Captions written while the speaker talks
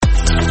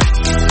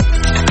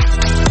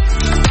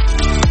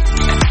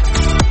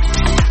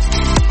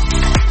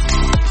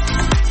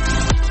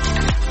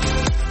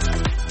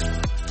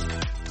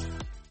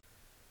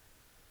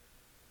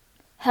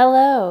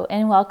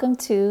and welcome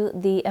to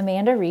the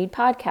Amanda Reed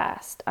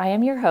podcast. I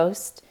am your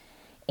host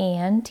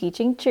and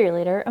teaching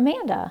cheerleader,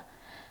 Amanda.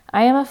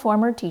 I am a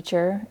former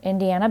teacher,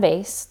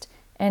 Indiana-based,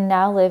 and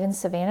now live in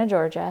Savannah,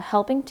 Georgia,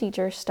 helping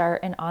teachers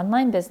start an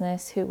online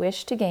business who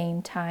wish to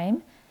gain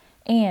time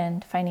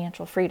and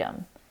financial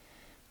freedom.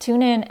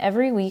 Tune in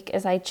every week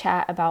as I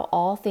chat about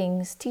all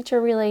things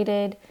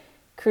teacher-related,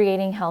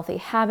 creating healthy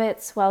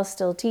habits while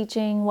still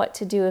teaching, what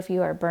to do if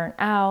you are burnt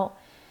out,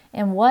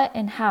 and what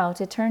and how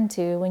to turn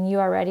to when you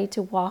are ready to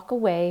walk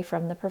away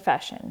from the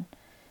profession.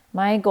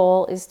 My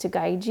goal is to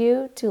guide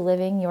you to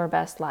living your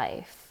best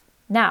life.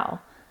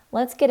 Now,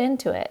 let's get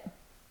into it.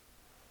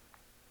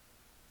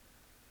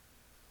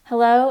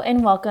 Hello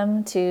and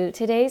welcome to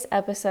today's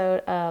episode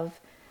of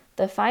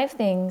the 5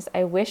 things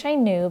I wish I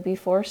knew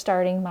before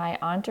starting my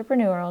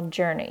entrepreneurial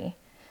journey.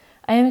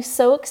 I am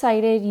so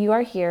excited you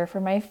are here for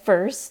my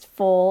first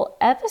full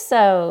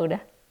episode.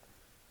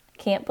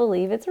 Can't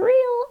believe it's real.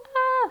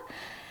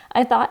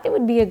 I thought it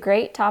would be a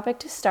great topic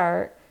to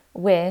start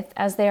with,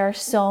 as there are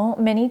so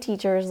many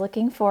teachers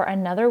looking for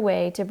another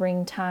way to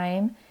bring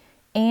time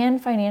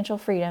and financial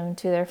freedom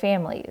to their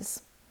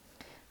families.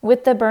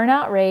 With the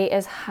burnout rate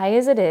as high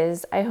as it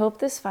is, I hope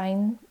this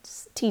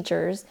finds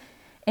teachers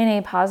in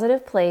a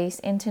positive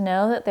place and to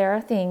know that there are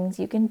things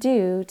you can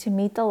do to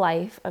meet the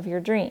life of your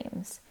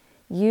dreams.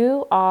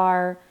 You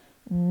are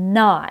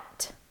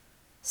not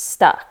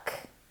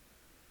stuck.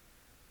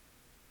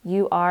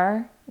 You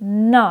are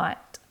not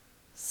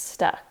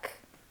stuck.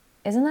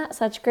 Isn't that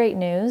such great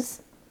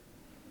news?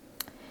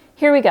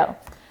 Here we go.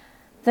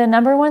 The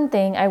number one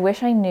thing I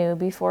wish I knew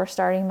before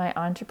starting my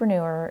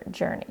entrepreneur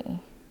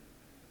journey.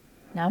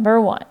 Number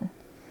 1,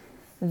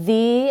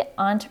 the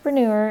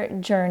entrepreneur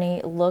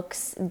journey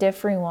looks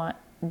different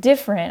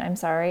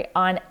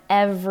on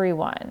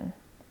everyone.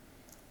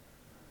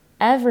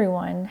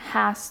 Everyone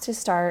has to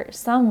start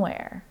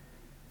somewhere.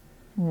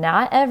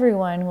 Not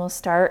everyone will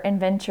start and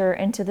venture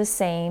into the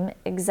same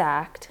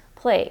exact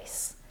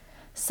place.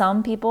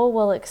 Some people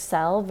will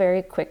excel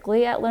very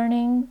quickly at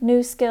learning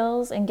new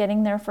skills and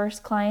getting their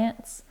first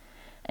clients,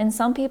 and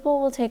some people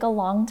will take a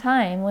long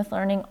time with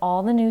learning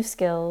all the new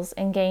skills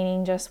and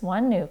gaining just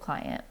one new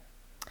client.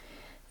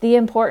 The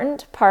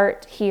important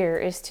part here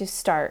is to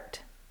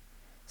start.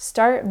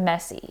 Start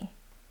messy.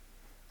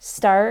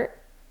 Start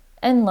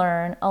and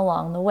learn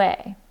along the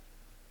way.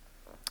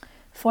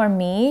 For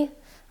me,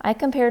 I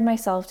compared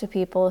myself to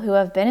people who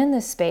have been in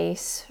this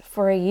space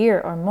for a year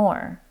or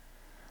more.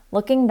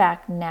 Looking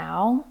back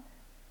now,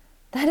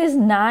 that is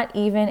not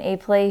even a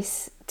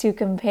place to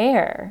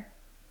compare.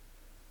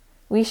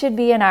 We should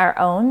be in our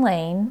own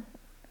lane,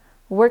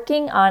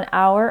 working on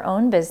our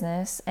own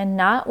business and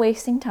not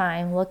wasting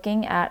time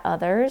looking at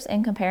others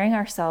and comparing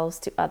ourselves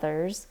to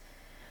others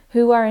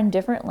who are in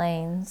different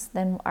lanes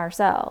than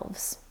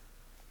ourselves.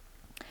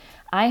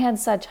 I had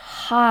such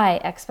high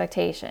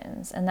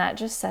expectations, and that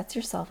just sets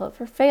yourself up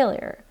for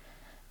failure.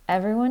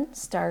 Everyone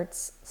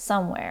starts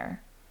somewhere.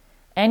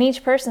 And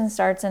each person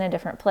starts in a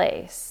different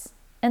place.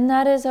 And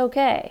that is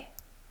okay.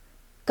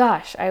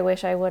 Gosh, I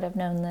wish I would have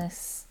known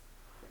this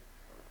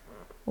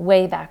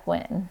way back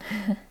when.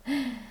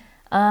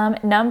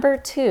 Number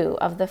 2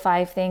 of the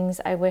 5 things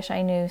I wish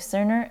I knew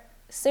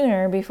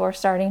sooner before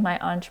starting my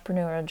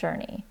entrepreneurial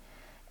journey.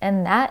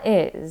 And that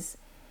is,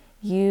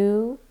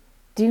 you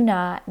do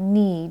not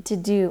need to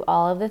do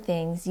all of the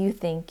things you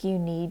think you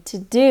need to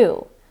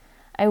do.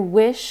 I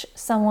wish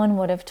someone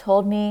would have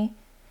told me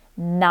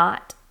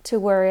not to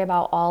worry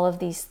about all of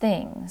these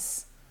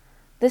things.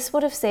 This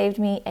would have saved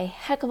me a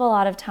heck of a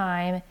lot of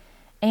time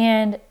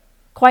and,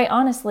 quite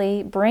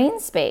honestly, brain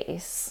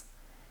space.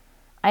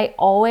 I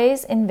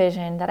always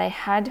envisioned that I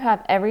had to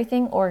have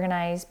everything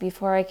organized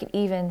before I could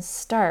even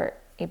start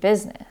a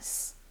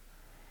business.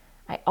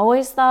 I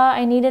always thought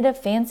I needed a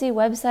fancy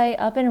website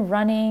up and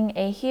running,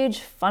 a huge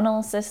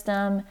funnel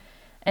system,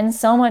 and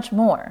so much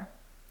more.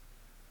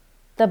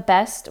 The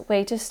best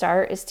way to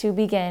start is to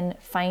begin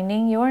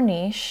finding your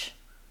niche,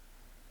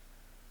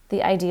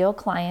 the ideal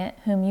client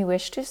whom you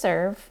wish to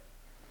serve,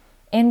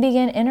 and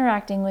begin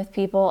interacting with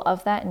people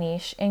of that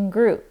niche in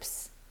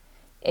groups.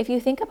 If you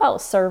think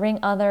about serving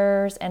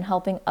others and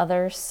helping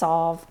others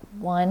solve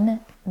one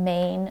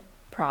main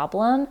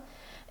problem,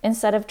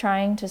 instead of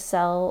trying to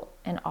sell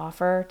an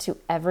offer to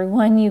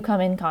everyone you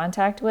come in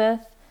contact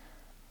with,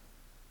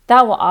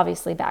 that will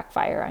obviously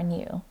backfire on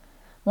you.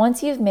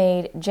 Once you've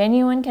made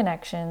genuine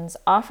connections,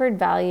 offered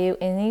value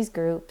in these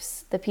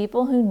groups, the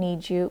people who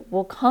need you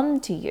will come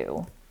to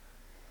you.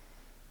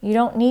 You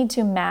don't need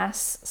to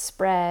mass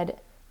spread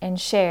and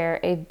share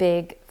a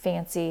big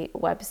fancy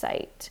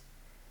website.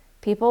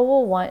 People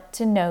will want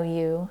to know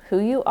you, who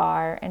you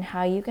are, and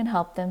how you can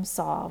help them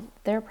solve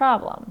their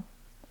problem.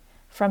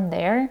 From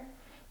there,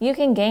 you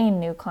can gain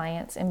new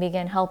clients and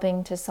begin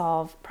helping to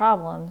solve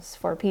problems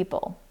for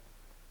people.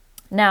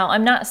 Now,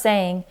 I'm not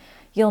saying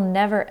you'll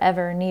never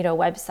ever need a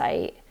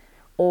website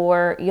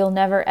or you'll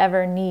never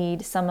ever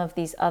need some of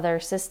these other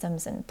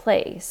systems in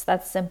place.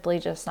 That's simply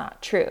just not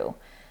true.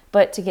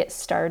 But to get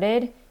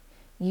started,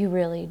 you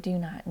really do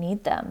not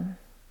need them.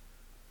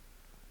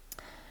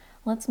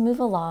 Let's move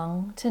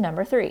along to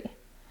number 3.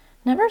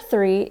 Number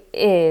 3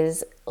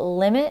 is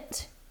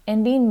limit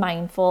and be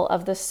mindful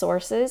of the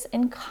sources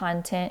and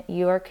content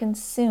you are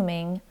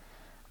consuming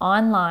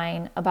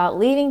online about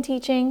leaving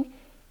teaching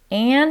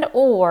and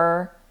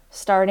or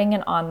starting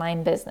an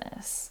online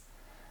business.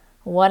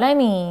 What I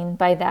mean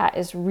by that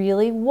is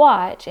really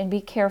watch and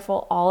be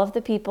careful all of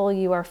the people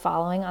you are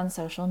following on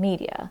social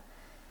media.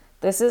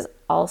 This is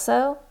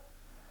also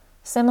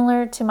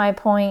similar to my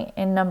point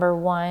in number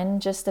 1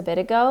 just a bit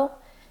ago.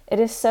 It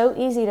is so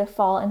easy to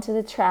fall into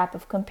the trap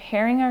of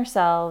comparing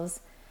ourselves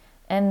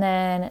and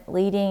then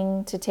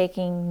leading to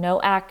taking no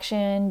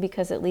action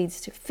because it leads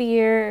to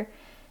fear,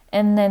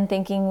 and then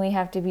thinking we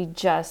have to be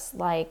just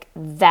like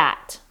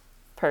that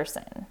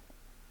person.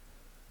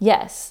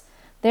 Yes,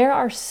 there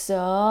are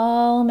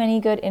so many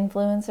good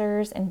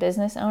influencers and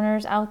business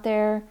owners out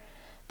there,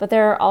 but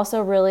there are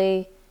also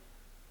really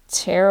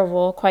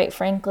terrible, quite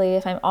frankly,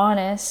 if I'm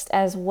honest,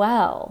 as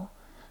well.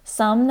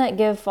 Some that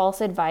give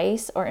false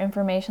advice or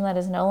information that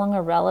is no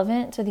longer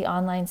relevant to the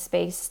online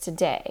space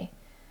today.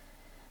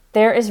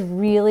 There is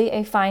really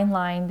a fine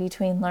line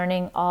between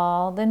learning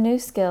all the new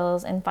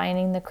skills and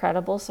finding the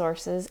credible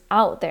sources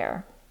out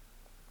there.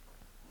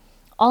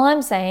 All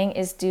I'm saying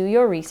is do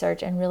your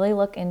research and really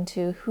look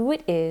into who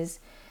it is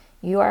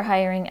you are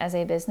hiring as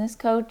a business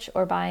coach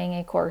or buying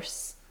a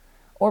course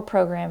or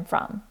program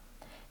from.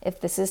 If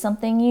this is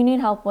something you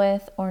need help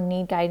with or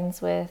need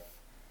guidance with,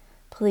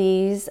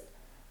 please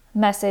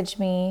message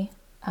me.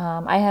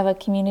 I have a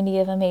community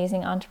of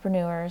amazing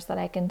entrepreneurs that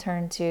I can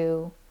turn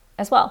to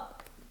as well.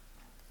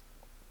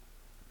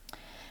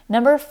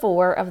 Number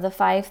 4 of the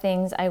 5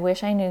 things I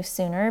wish I knew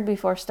sooner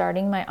before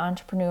starting my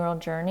entrepreneurial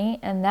journey,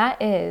 and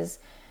that is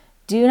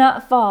do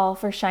not fall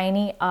for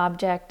shiny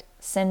object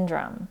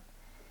syndrome.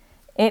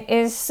 It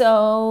is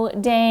so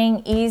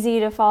dang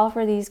easy to fall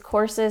for these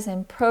courses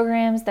and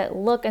programs that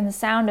look and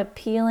sound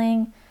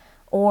appealing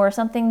or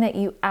something that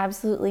you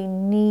absolutely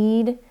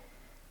need.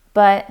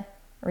 But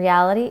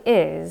reality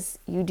is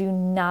you do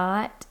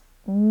not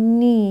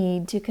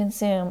need to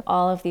consume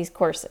all of these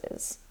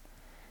courses.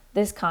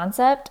 This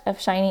concept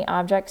of shiny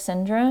object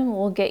syndrome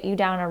will get you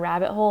down a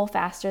rabbit hole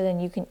faster than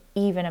you can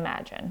even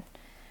imagine.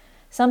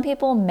 Some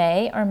people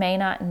may or may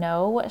not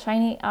know what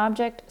shiny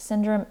object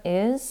syndrome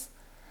is.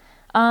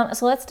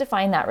 So let's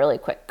define that really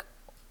quick.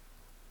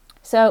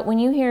 So when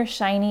you hear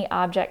shiny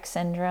object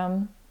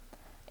syndrome,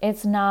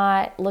 it's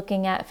not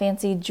looking at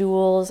fancy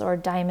jewels or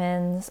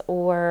diamonds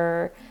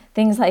or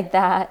things like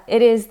that.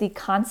 It is the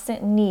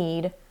constant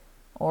need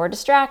or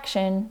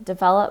distraction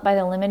developed by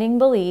the limiting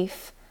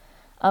belief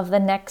of the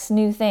next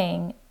new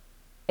thing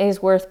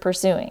is worth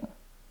pursuing.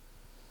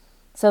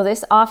 So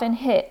this often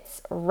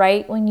hits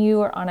right when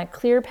you are on a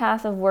clear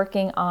path of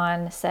working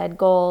on said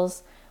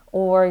goals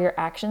or your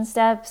action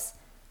steps.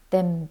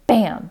 Then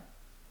bam,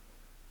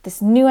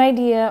 this new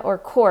idea or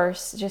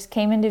course just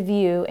came into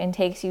view and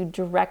takes you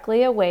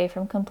directly away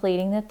from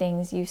completing the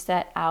things you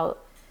set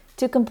out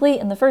to complete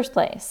in the first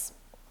place.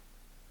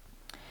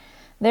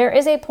 There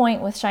is a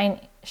point with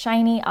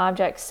shiny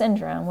object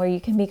syndrome where you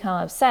can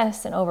become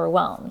obsessed and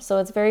overwhelmed, so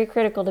it's very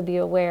critical to be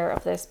aware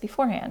of this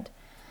beforehand.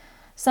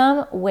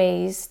 Some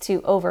ways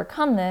to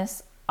overcome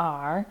this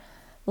are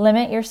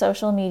limit your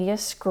social media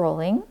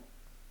scrolling,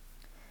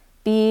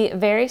 be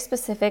very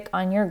specific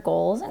on your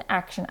goals and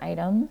action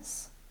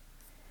items,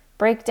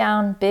 break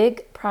down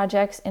big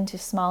projects into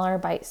smaller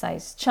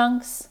bite-sized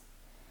chunks,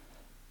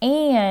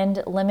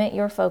 and limit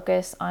your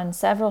focus on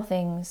several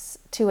things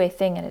to a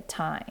thing at a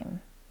time.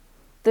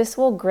 This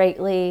will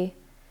greatly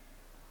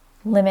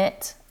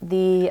limit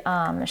the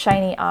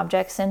shiny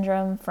object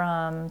syndrome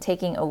from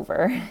taking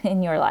over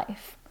in your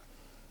life.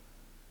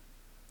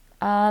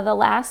 The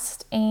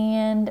last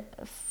and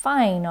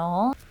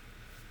final